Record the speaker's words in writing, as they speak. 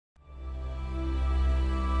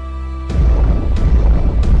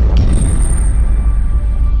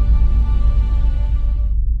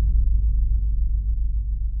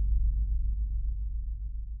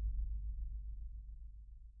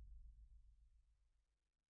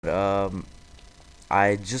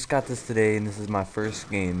I just got this today, and this is my first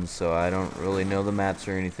game, so I don't really know the maps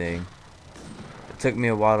or anything. It took me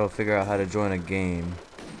a while to figure out how to join a game,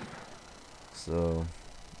 so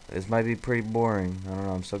this might be pretty boring. I don't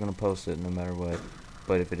know, I'm still gonna post it no matter what,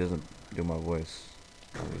 but if it doesn't do my voice,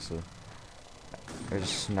 obviously. There's a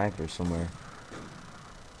sniper somewhere.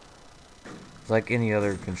 It's like any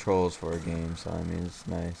other controls for a game, so I mean, it's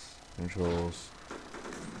nice. Controls,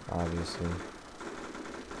 obviously.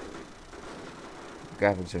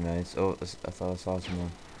 Graphics are nice. Oh, I thought I saw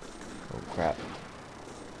someone. Oh crap.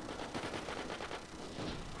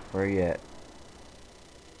 Where are you at?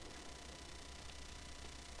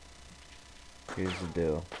 Here's the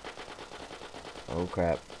deal. Oh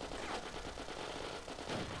crap.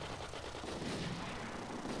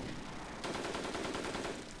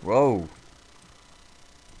 Whoa.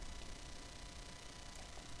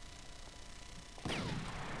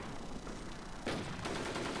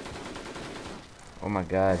 Oh my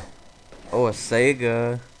god. Oh, a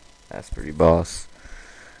Sega. That's pretty boss.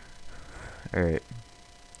 Alright.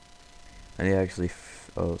 I need to actually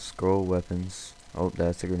scroll weapons. Oh,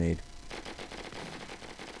 that's a grenade.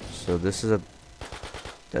 So this is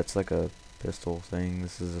that's like a pistol thing.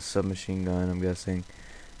 This is a submachine gun, I'm guessing.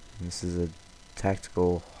 And this is a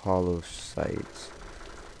tactical hollow sight.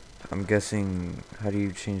 I'm guessing, how do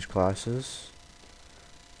you change classes?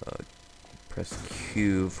 Press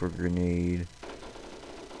Q for grenade.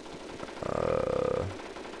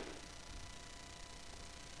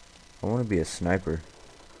 I want to be a sniper.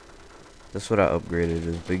 That's what I upgraded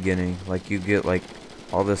at the beginning. Like, you get, like,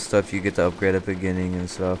 all this stuff you get to upgrade at the beginning and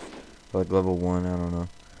stuff. Like, level 1, I don't know.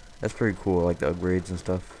 That's pretty cool, like, the upgrades and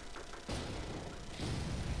stuff.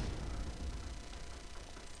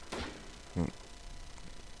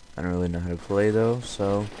 I don't really know how to play, though,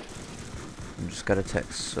 so I just got a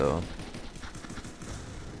text, so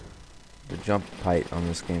the jump height on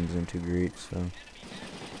this game isn't too great, so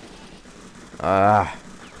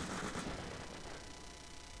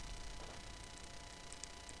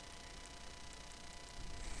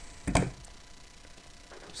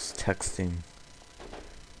just texting,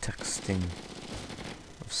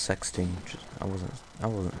 sexting. I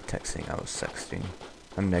wasn't texting, I was sexting.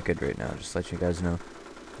 I'm naked right now, just to let you guys know.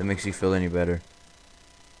 If that makes you feel any better.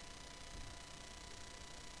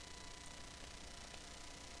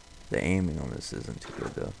 The aiming on this isn't too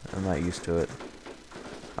good though. I'm not used to it.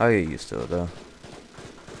 I'll get used to it though.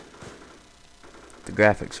 The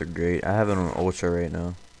graphics are great. I have it on ultra right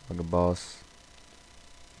now, like a boss.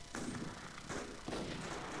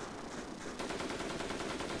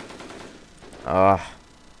 I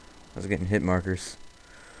was getting hit markers.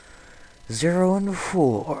 0 and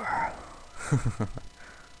 4.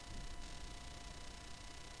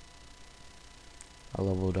 I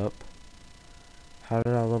leveled up. How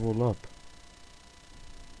did I level up?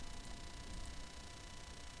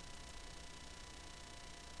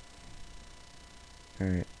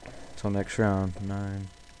 Alright, till next round. 9,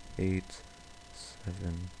 8,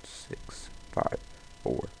 7, 6, 5,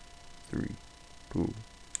 4, 3, 2,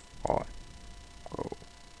 1. Go.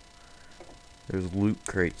 There's loot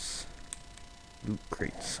crates. Loot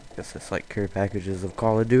crates. I guess it's like care packages of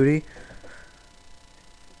Call of Duty.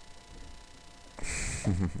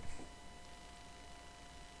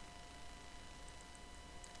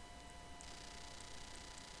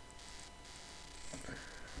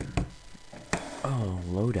 Oh,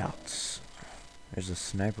 loadouts. There's a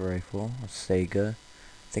sniper rifle, a Sega. I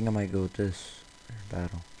think I might go with this.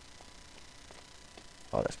 Battle.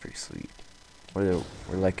 Oh, that's pretty sweet. We're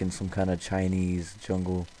like in some kind of Chinese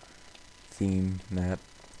jungle theme map.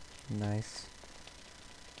 Nice.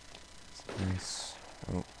 Nice.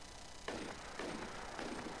 Oh.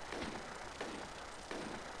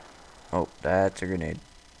 Oh, that's a grenade.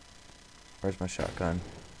 Where's my shotgun?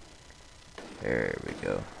 There we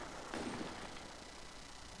go.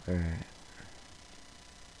 Alright.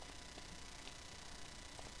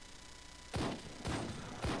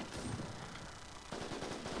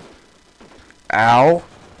 Ow!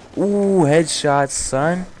 Ooh, headshots,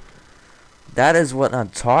 son. That is what I'm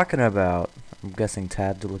talking about. I'm guessing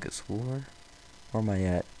tab to look at score. Where am I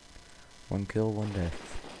at? 1 kill, 1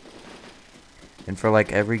 death. And for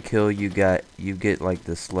like every kill you get like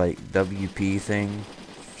this like WP thing,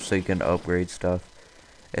 so you can upgrade stuff.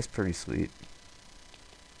 It's pretty sweet.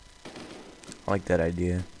 I like that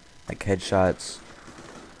idea. Like headshots.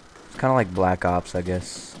 It's kind of like Black Ops, I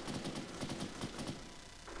guess.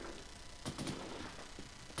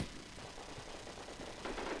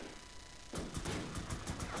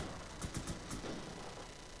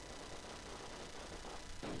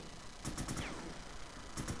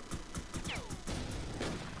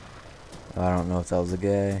 I don't know if that was a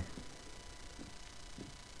guy.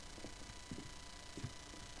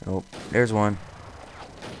 Nope. There's one.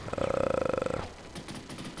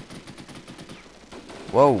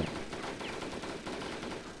 Whoa.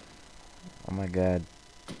 Oh my god.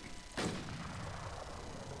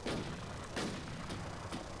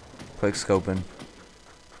 Quick scoping.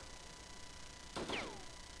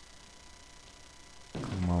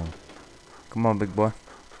 Come on. Come on, big boy.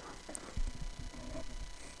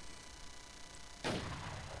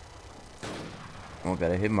 Oh,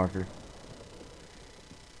 got a hit marker.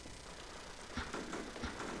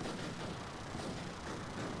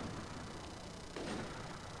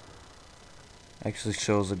 Actually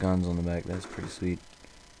shows the guns on the back. That's pretty sweet.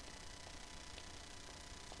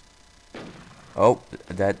 Oh,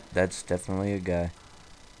 that's definitely a guy.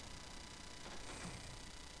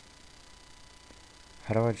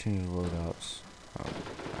 How do I change the loadouts? Oh,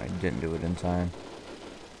 I didn't do it in time.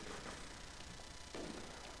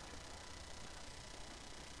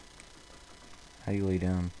 How do you lay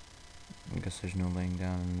down? I guess there's no laying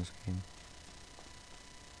down in this game.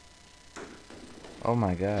 Oh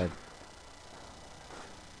my god.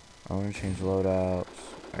 I want to change loadouts.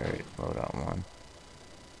 Alright, loadout 1.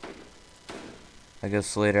 I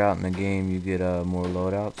guess later out in the game you get more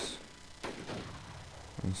loadouts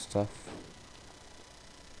and stuff.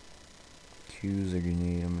 Use a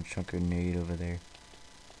grenade. I'm gonna chuck a grenade over there.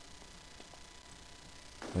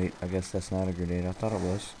 Wait, I guess that's not a grenade. I thought it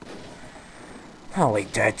was. Oh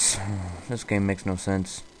wait, that's... This game makes no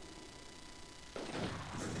sense.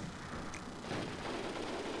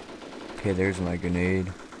 Okay, there's my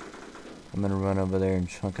grenade. I'm gonna run over there and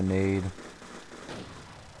chuck a nade.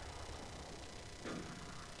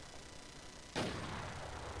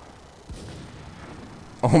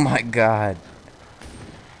 Oh my god.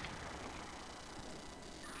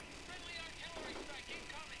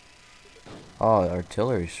 Oh,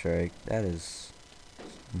 artillery strike. That is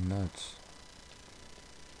nuts.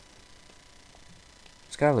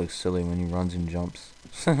 This guy looks silly when he runs and jumps.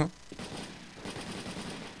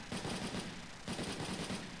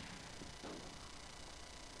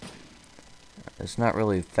 It's not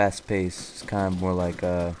really fast paced. It's kind of more like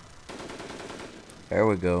there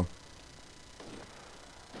we go.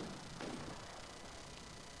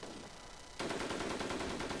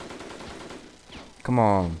 Come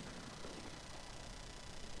on.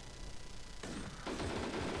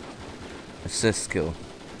 Assist kill.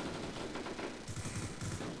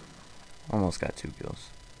 Almost got 2 kills.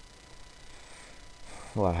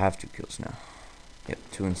 Well, I have 2 kills now. Yep,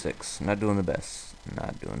 2 and 6. Not doing the best.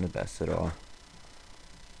 Not doing the best at all.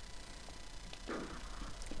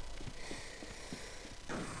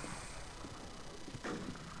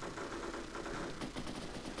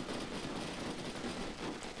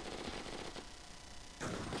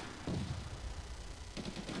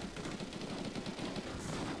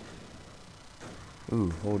 Ooh,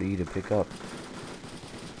 hold E to pick up.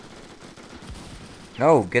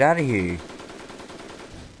 No, get out of here.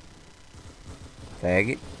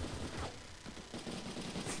 Faggot.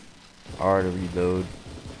 R to reload.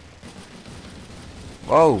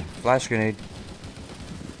 Whoa, flash grenade.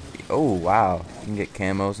 Oh, wow. You can get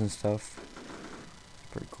camos and stuff.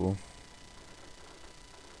 Pretty cool.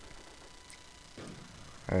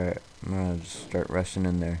 Alright, I'm gonna just start rushing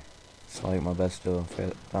in there. It's like my best to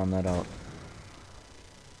found that out.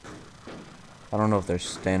 I don't know if there's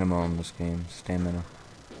stamina in this game. Stamina.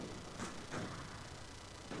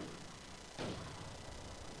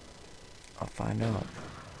 I'll find out.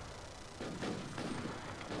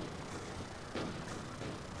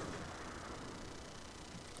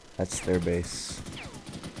 That's their base.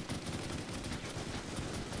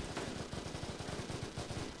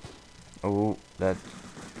 Oh, that's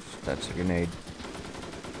a grenade.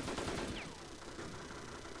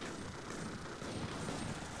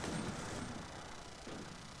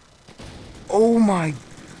 Oh my...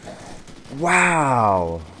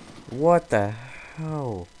 Wow! What the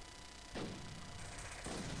hell?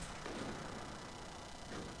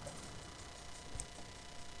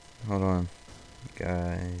 Hold on,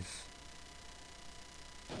 guys.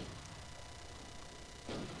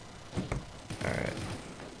 Alright.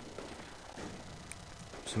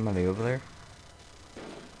 Somebody over there?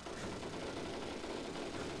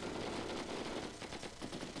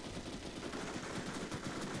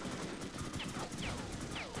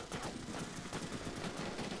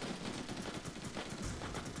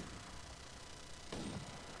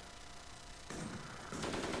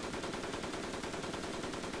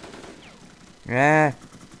 Eh.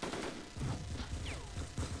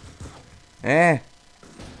 Eh.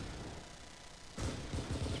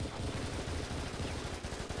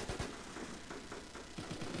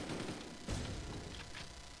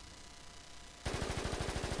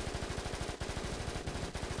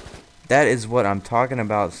 That is what I'm talking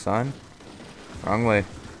about, son. Wrong way.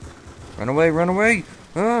 Run away, run away!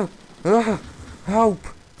 Help! Help!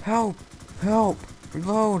 Help!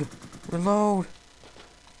 Reload! Reload!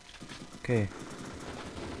 Okay.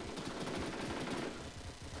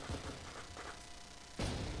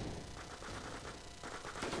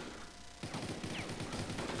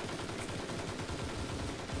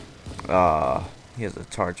 He has a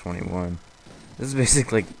TAR 21. This is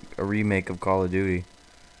basically like a remake of Call of Duty.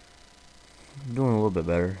 I'm doing a little bit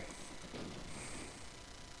better.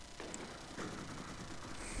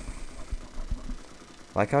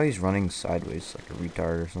 I like how he's running sideways like a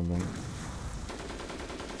retard or something.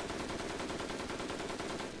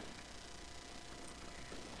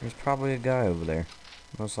 There's probably a guy over there.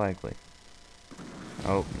 Most likely.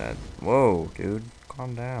 Oh, that. Whoa, dude.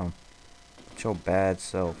 Calm down. It's your bad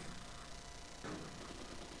self.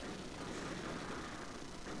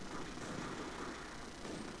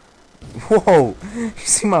 Whoa! You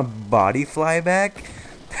see my body fly back?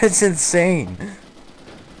 That's insane.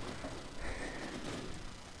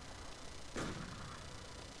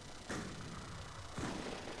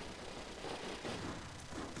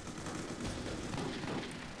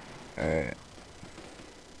 Alright.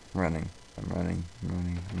 I'm running. I'm running. I'm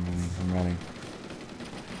running. I'm running. I'm running.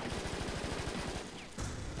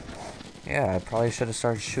 Yeah, I probably should have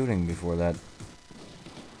started shooting before that.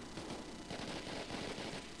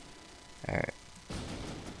 Alright.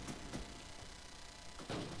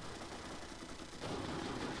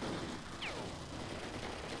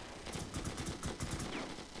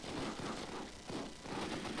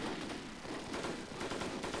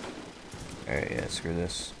 Alright, yeah, screw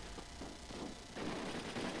this.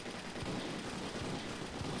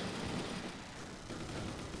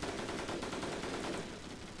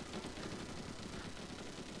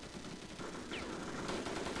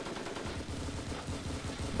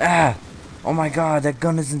 Ah! Oh my god, that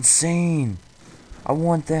gun is insane! I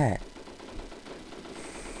want that.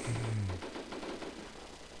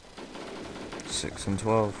 6 and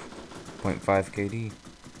 12.5 KD.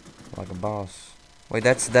 Like a boss. Wait,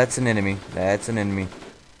 that's an enemy. That's an enemy.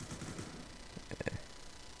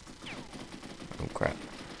 Oh crap.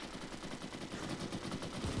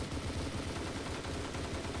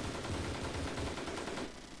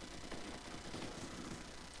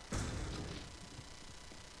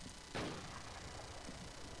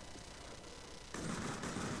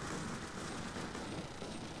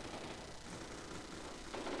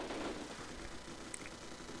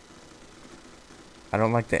 I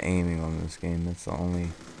don't like the aiming on this game. That's the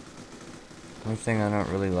only thing I don't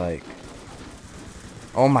really like.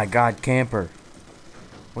 Oh my god, camper.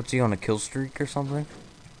 What's he on, a kill streak or something?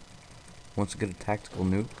 Wants to get a tactical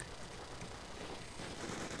nuke?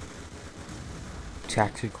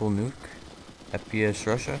 Tactical nuke? FPS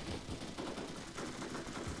Russia?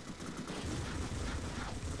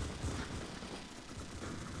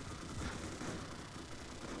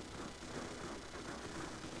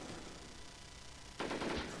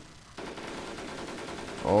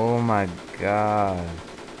 Oh my god.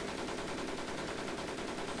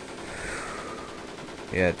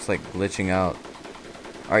 Yeah, it's like glitching out.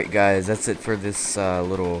 Alright guys, that's it for this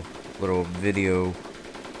little video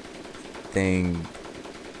thing.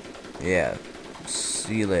 Yeah.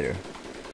 See you later.